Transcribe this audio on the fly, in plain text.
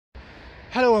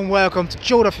Hello and welcome to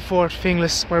Joe Duffy Ford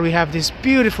Finglas, where we have this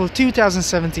beautiful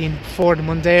 2017 Ford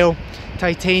Mondeo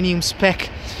titanium spec.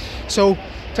 So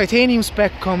titanium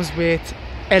spec comes with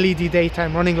LED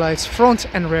daytime running lights,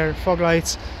 front and rear fog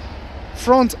lights,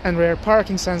 front and rear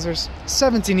parking sensors,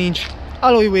 17-inch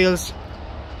alloy wheels.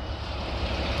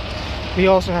 We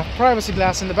also have privacy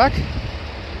glass in the back.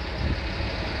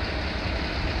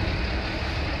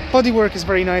 Bodywork is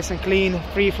very nice and clean,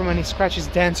 free from any scratches,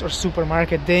 dents or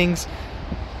supermarket dings.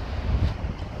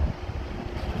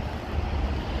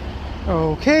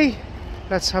 Okay,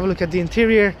 let's have a look at the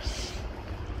interior.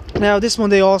 Now this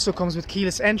Mondeo also comes with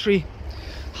keyless entry,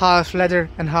 half leather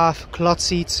and half cloth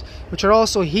seats, which are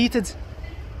also heated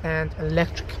and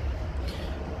electric.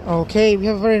 Okay, we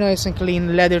have a very nice and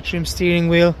clean leather trim steering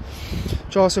wheel,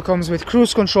 which also comes with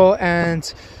cruise control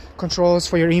and controls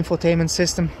for your infotainment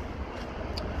system,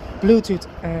 Bluetooth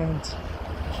and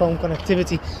phone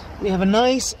connectivity. We have a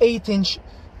nice 8-inch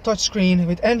touchscreen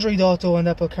with Android Auto and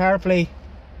Apple CarPlay,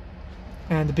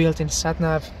 and the built-in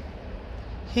sat-nav,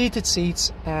 heated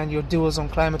seats and your dual-zone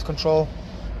climate control.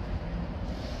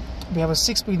 We have a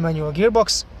 6-speed manual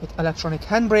gearbox with electronic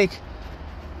handbrake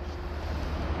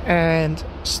and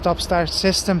stop-start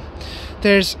system.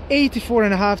 There's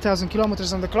 84,500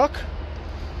 kilometers on the clock,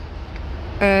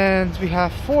 and we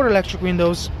have 4 electric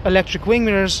windows, electric wing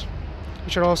mirrors,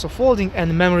 which are also folding,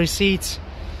 and memory seats.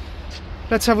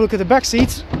 Let's have a look at the back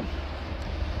seats,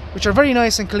 which are very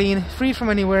nice and clean, free from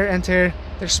any wear and tear.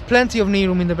 There's plenty of knee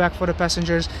room in the back for the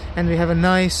passengers, and we have a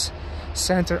nice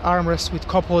center armrest with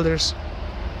cup holders.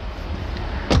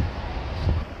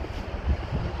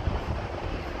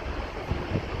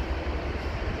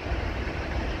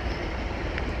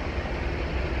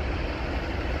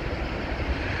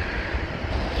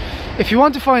 If you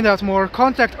want to find out more,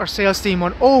 contact our sales team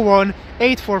on 01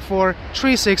 844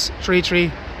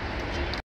 3633.